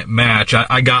you can't match.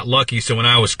 I got lucky, so when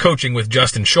I was coaching with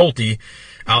Justin Schulte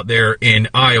out there in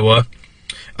Iowa,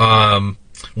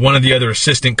 one of the other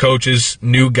assistant coaches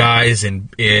knew guys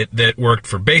that worked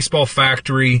for Baseball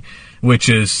Factory, which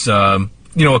is a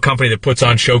company that puts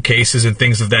on showcases and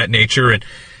things of that nature. And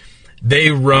they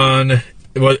run,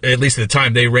 well, at least at the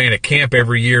time, they ran a camp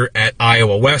every year at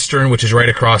Iowa Western, which is right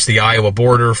across the Iowa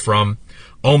border from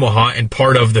Omaha. And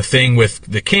part of the thing with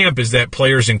the camp is that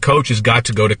players and coaches got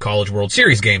to go to College World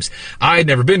Series games. I had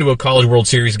never been to a College World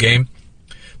Series game,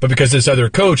 but because this other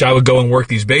coach, I would go and work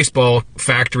these Baseball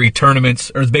Factory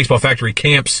tournaments, or Baseball Factory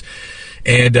camps,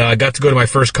 and got to go to my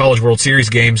first College World Series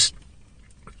games.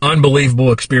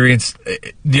 Unbelievable experience.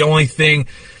 The only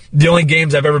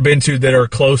games I've ever been to that are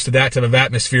close to that type of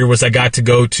atmosphere was I got to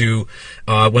go to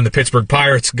when the Pittsburgh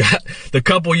Pirates got the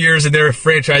couple years in their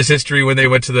franchise history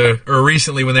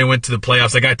recently when they went to the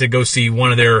playoffs. I got to go see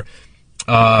one of their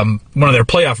one of their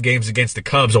playoff games against the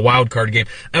Cubs, a wild card game.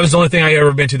 That was the only thing I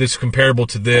ever been to that's comparable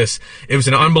to this. It was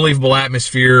an unbelievable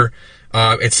atmosphere.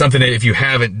 It's something that if you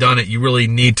haven't done it, you really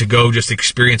need to go just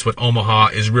experience what Omaha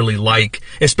is really like,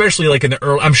 especially like in the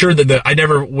early. I'm sure that I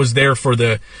never was there for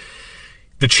the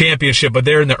championship, but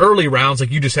there in the early rounds,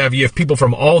 like you have people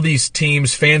from all these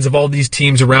teams, fans of all these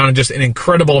teams around, and just an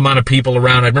incredible amount of people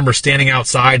around. I remember standing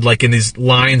outside, like in these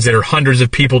lines that are hundreds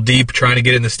of people deep, trying to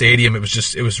get in the stadium. It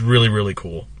was really, really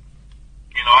cool.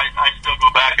 You know, I still go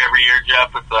back every year,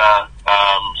 Jeff, with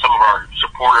some of our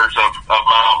supporters of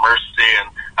Mount Mercy, and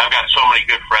I've got so many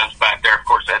good friends back there. Of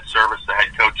course, Ed Service, the head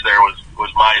coach there,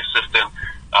 was my assistant.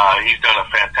 He's done a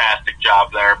fantastic job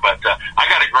there. But I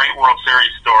got a great World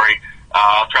Series story.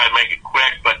 I'll try to make it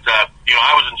quick, but you know,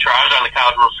 I was on the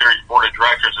College World Series board of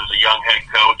directors as a young head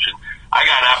coach, and I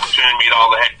got an opportunity to meet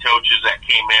all the head coaches that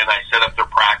came in. I set up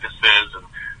their practices, and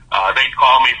they'd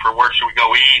call me for where should we go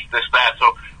eat, this, that.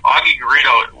 So Augie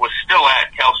Garrido was still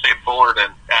at Cal State Fullerton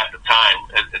at the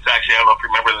time. It's actually, I don't know if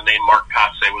you remember the name, Mark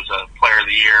Kotze was a player of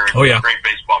the year, and oh, yeah. a great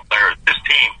baseball player. This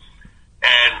team,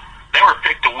 and they were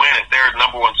picked to win it. They were the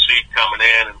number one seed coming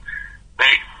in, and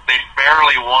they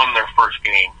barely won their first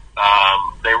game.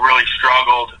 They really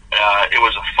struggled. It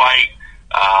was a fight.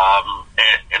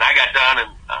 And I got done,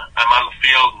 and I'm on the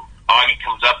field, and Augie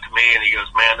comes up to me, and he goes,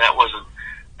 "Man, that wasn't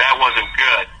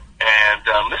good." And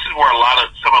this is where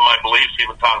some of my beliefs,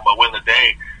 even talking about win the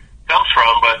day, comes from.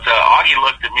 But Augie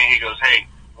looked at me. He goes, "Hey,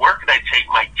 where could I take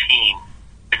my team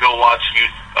to go watch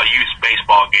a youth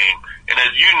baseball game?" And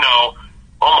as you know,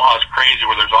 Omaha's crazy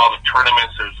where there's all the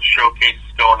tournaments, there's the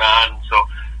showcases going on. So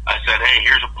I said, "Hey,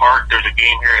 here's a park. There's a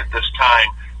game here at this time."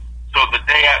 So the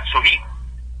day after, so he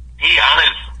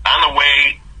on the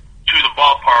way to the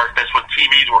ballpark. That's when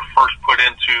TVs were first put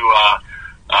into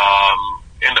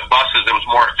buses. It was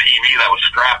more a TV that was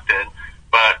strapped in,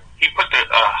 but he put the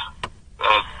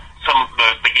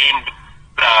game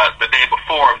the day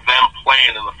before of them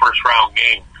playing in the first round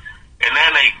game, and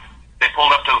then they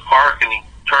pulled up to the park and he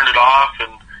turned it off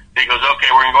and he goes, "Okay,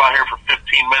 we're going to go out here for 15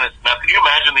 minutes. Now, can you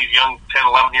imagine these young 10,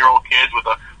 11-year-old kids with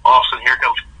all of a sudden here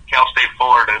comes Cal State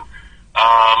Fullerton,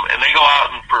 and they go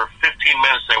out and for 15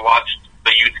 minutes they watched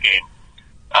the youth game.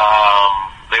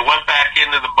 They went back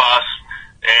into the bus,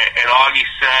 and Augie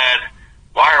said,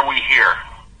 "Why are we here?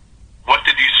 What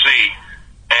did you see?"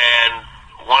 And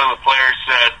one of the players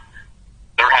said,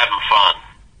 "They're having fun."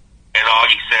 And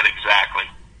Augie said, "Exactly.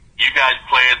 You guys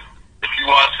played, if you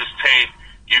watch this tape,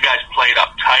 you guys played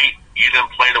uptight. You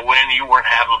didn't play to win. You weren't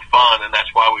having fun, and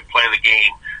that's why we play the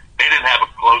game." They didn't have a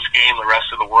close game the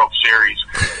rest of the World Series,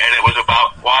 and it was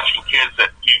about watching kids that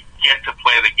you get to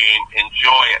play the game,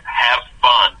 enjoy it, have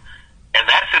fun, and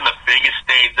that's in the biggest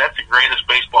stage. That's the greatest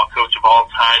baseball coach of all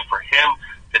time. For him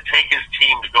to take his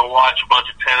team to go watch a bunch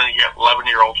of 10 and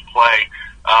 11-year-olds play,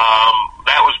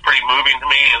 that was pretty moving to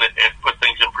me, and it put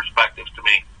things in perspective to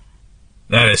me.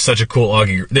 That is such a cool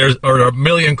Augie. There are a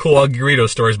million cool Augie Garrido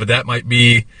stories, but that might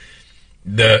be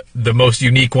the most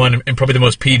unique one and probably the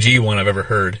most PG one I've ever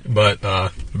heard. But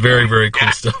very, very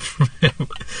cool stuff from him.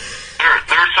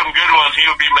 There's some good ones. He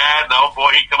would be mad. Oh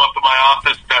boy, he'd come up to my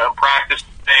office to practice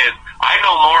today. And I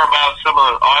know more about some of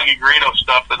the Augie Garrido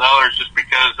stuff than others, just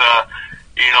because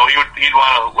he'd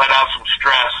want to let out some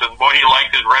stress. And boy, he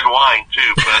liked his red wine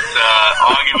too. But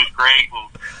Augie was great, and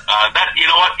that, you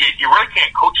know what, you really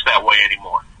can't coach that way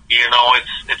anymore. You know,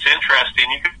 it's interesting.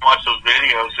 You can watch those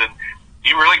videos, and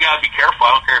you really got to be careful.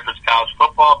 I don't care if it's college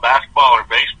football, basketball, or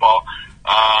baseball.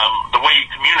 The way you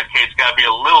communicate's got to be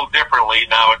a little differently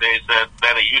nowadays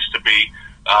than it used to be.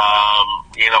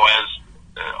 As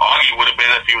Augie would have been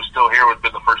if he was still here, would have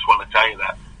been the first one to tell you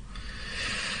that.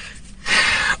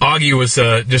 Augie was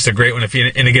just a great one. If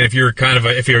you're if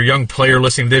you're a young player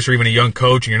listening to this, or even a young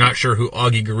coach, and you're not sure who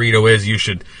Augie Garrido is, you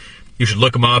should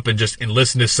look him up and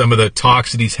listen to some of the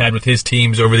talks that he's had with his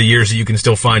teams over the years that you can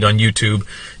still find on YouTube.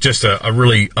 Just a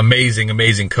really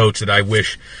amazing coach that I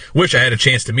wish I had a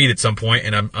chance to meet at some point,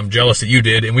 and I'm jealous that you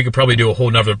did. And we could probably do a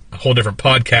whole different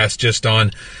podcast just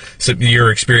on some of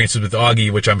your experiences with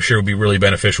Augie, which I'm sure would be really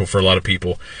beneficial for a lot of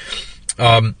people.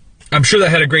 I'm sure that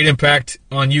had a great impact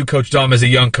on you, Coach Dom, as a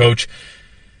young coach.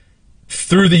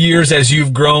 Through the years, as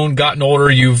you've grown, gotten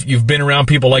older, you've been around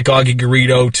people like Augie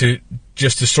Garrido to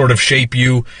sort of shape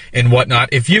you and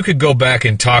whatnot. If you could go back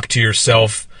and talk to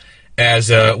yourself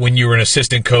as when you were an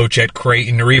assistant coach at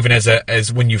Creighton, or even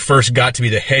as when you first got to be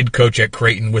the head coach at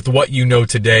Creighton, with what you know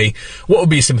today, what would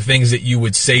be some things that you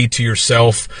would say to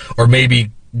yourself, or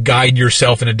maybe guide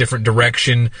yourself in a different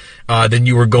direction than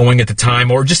you were going at the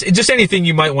time, or just anything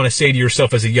you might want to say to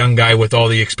yourself as a young guy with all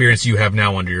the experience you have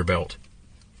now under your belt?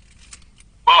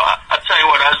 Well, I'll tell you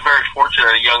what, I was very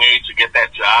fortunate at a young age to get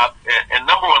that job. And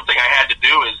number one thing I had to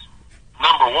do is,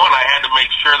 number one, I had to make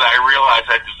sure that I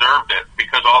realized I deserved it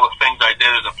because all the things I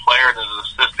did as a player and as an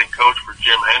assistant coach for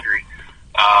Jim Hendry,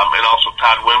 and also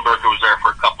Todd Wimberg, who was there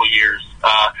for a couple years.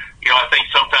 I think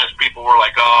sometimes people were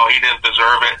like, oh, he didn't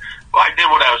deserve it. Well, I did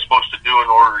what I was supposed to do in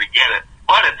order to get it.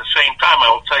 But at the same time, I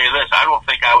will tell you this, I don't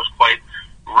think I was quite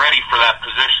ready for that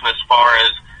position as far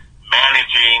as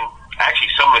managing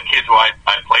actually some of the kids who I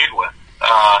played with.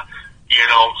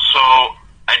 So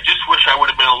I just wish I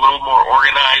would have been a little more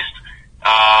organized,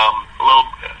 a little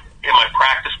in my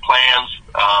practice plans,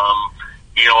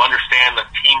 understand the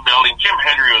team building. Jim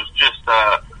Hendry was just,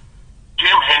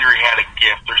 Jim Hendry had a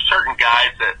gift. There's certain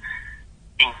guys that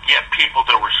can get people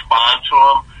to respond to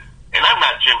him. And I'm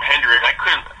not Jim Hendry. I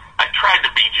tried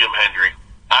to be Jim Hendry.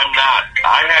 I'm not.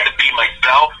 I had to be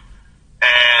myself.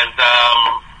 And,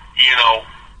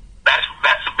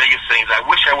 that's the biggest thing. I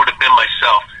wish I would have been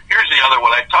myself. Here's the other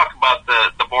one. I talked about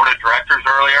the board of directors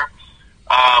earlier.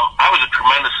 I was a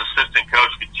tremendous assistant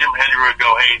coach. Jim Hendry would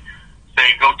go, hey,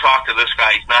 go talk to this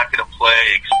guy. He's not going to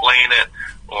play. Explain it.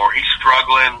 Or he's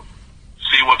struggling.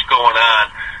 See what's going on.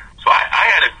 So I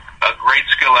had a great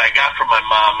skill that I got from my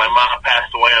mom. My mom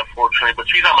passed away, unfortunately, but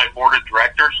she's on my board of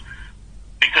directors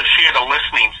because she had a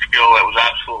listening skill that was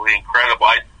absolutely incredible.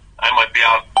 I might be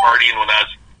out partying when I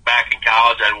was back in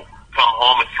college. I'd come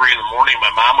home at 3 in the morning.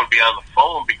 My mom would be on the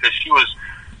phone because she was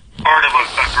part of a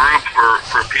group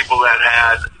for people that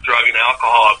had drug and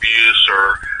alcohol abuse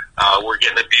or were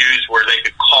getting abused where they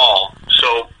could call.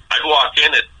 So I'd walk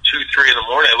in at 2, 3 in the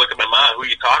morning. I'd look at my mom, who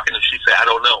are you talking to? She'd say, I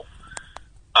don't know.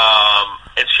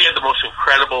 And she had the most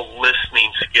incredible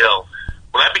listening skill.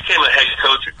 When I became a head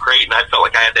coach at Creighton, I felt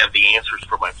like I had to have the answers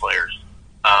for my players.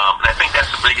 And I think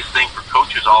that's the biggest thing for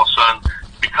coaches all of a sudden.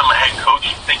 Become a head coach,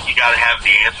 you think you got to have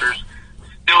the answers.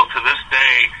 Still to this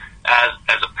day,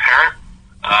 as a parent,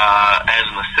 as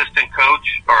an assistant coach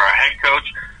or a head coach,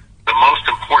 the most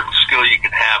important skill you can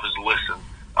have is listen.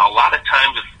 A lot of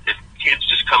times if kids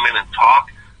just come in and talk,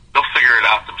 they'll figure it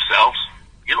out themselves.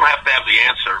 You don't have to have the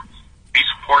answer. Be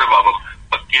supportive of them,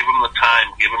 but give them the time,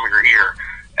 give them your ear.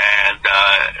 And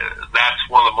that's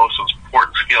one of the most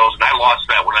important skills. And I lost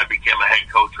that when I became a head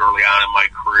coach early on in my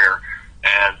career.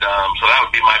 And so that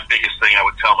would be my biggest thing I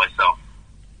would tell myself.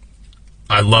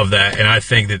 I love that, and I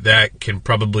think that can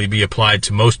probably be applied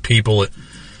to most people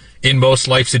in most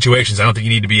life situations. I don't think you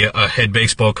need to be a head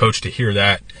baseball coach to hear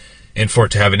that and for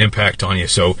it to have an impact on you.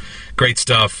 So great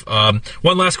stuff.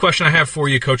 One last question I have for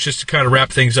you, Coach, just to kind of wrap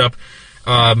things up.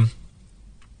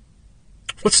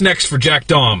 What's next for Jack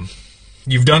Daum?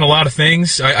 You've done a lot of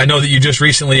things. I know that you just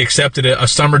recently accepted a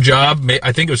summer job.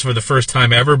 I think it was for the first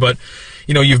time ever, but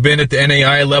you've been at the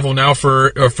NAI level now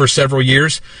for several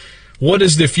years. What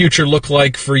does the future look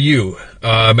like for you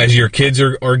as your kids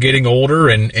are getting older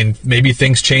and maybe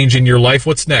things change in your life?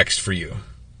 What's next for you?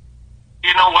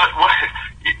 You know what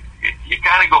you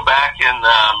got to go back and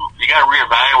you got to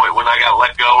reevaluate. When I got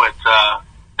let go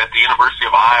at the University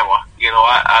of Iowa,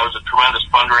 I was a tremendous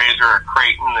fundraiser at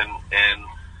Creighton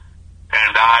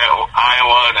and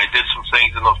Iowa, and I did some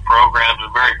things in those programs.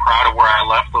 I'm very proud of where I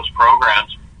left those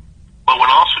programs. But when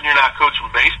all of a sudden you're not coaching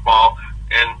baseball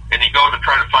and you go to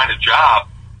try to find a job,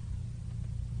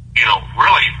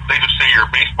 really, they just say you're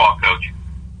a baseball coach.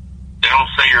 They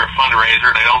don't say you're a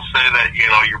fundraiser. They don't say that,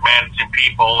 you're managing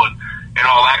people and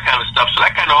all that kind of stuff. So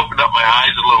that kind of opened up my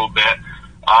eyes a little bit.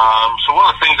 So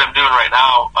one of the things I'm doing right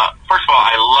now, first of all,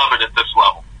 I love it at this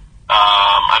level.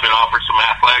 I've been offered some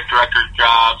athletic director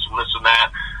jobs and this and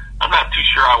that. I'm not too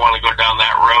sure I want to go down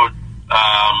that road.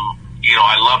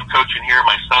 I love coaching here.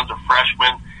 My son's a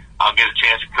freshman. I'll get a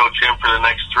chance to coach him for the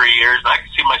next 3 years. And I can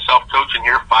see myself coaching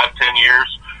here 5, 10 years.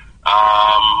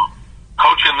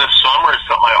 Coaching this summer is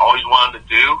something I always wanted to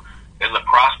do. And the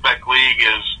Prospect League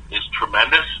is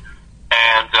tremendous.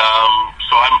 And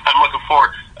so I'm looking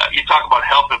forward. You talk about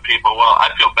helping people. Well, I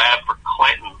feel bad for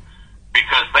Clinton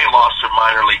because they lost their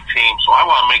minor league team. So I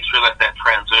want to make sure that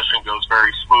transition goes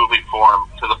very smoothly for them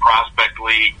to the Prospect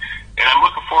League. And I'm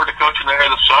looking forward to coaching there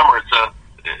this summer.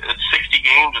 It's 60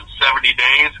 games in 70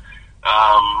 days.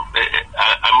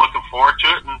 I'm looking forward to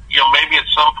it. And, maybe at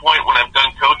some point when I'm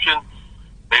done coaching,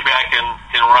 maybe I can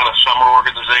run a summer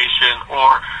organization or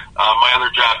my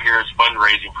other job here is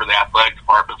fundraising for the athletic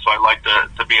department. So I'd like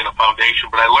to be in a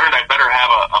foundation. But I learned I better have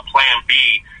a plan B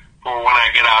for when I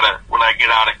get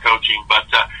out of coaching. But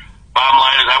bottom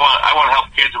line is I want to help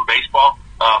kids in baseball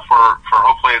for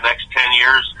hopefully the next 10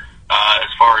 years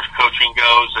as far as coaching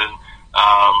goes. And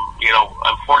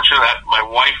I'm fortunate that my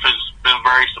wife has been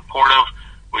very supportive.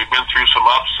 We've been through some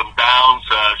ups, some downs.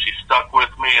 She's stuck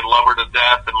with me and love her to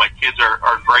death, and my kids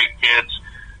are great kids.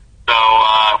 So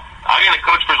I'm going to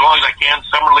coach for as long as I can.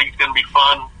 Summer league's going to be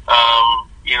fun.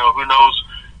 Who knows?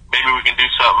 Maybe we can do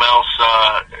something else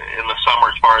in the summer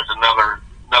as far as another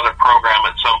program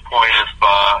at some point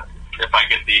if I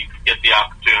get the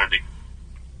opportunity.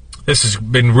 This has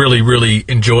been really, really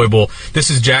enjoyable. This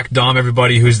is Jack Daum,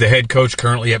 everybody, who's the head coach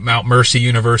currently at Mount Mercy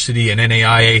University and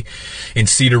NAIA in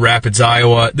Cedar Rapids,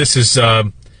 Iowa. This has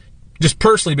just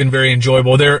personally been very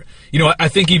enjoyable. I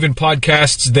think even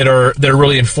podcasts that are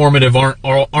really informative aren't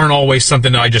always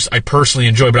something that I personally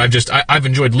enjoy, but I've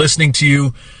enjoyed listening to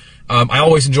you. I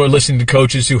always enjoy listening to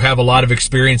coaches who have a lot of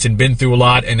experience and been through a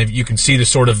lot, and if you can see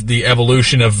the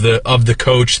evolution of the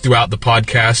coach throughout the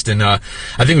podcast, and I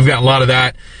think we've gotten a lot of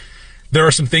that. There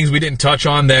are some things we didn't touch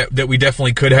on that we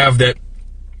definitely could have that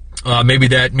maybe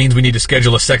that means we need to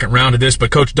schedule a second round of this.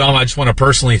 But Coach Daum, I just want to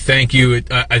personally thank you.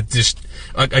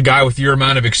 A guy with your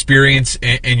amount of experience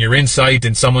and your insight,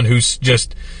 and someone who's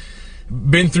just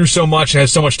been through so much and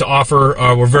has so much to offer.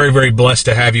 We're very, very blessed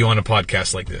to have you on a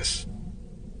podcast like this.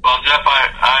 Well, Jeff,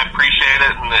 I appreciate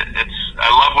it, and I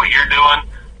love what you're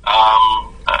doing.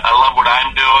 I love what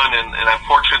I'm doing, and I'm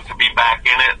fortunate to be back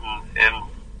in it and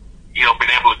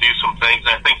been able to do some things.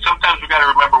 And I think sometimes we got to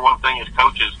remember one thing as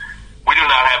coaches: we do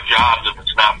not have jobs if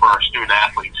it's not for our student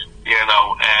athletes.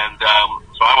 And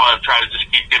so I want to try to just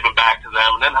keep giving back to them,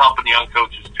 and then helping young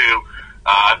coaches too.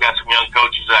 I've got some young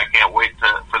coaches that I can't wait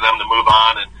for them to move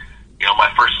on. And my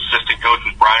first assistant coach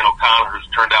was Brian O'Connor, who's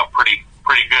turned out pretty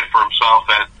good for himself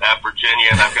at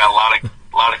Virginia, and I've got a lot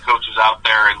of coaches out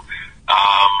there, and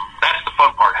that's the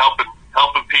fun part: helping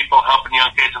people, helping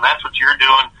young kids, and that's what you're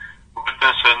doing with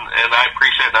this, and I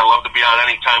appreciate it. I love to be on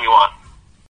anytime you want.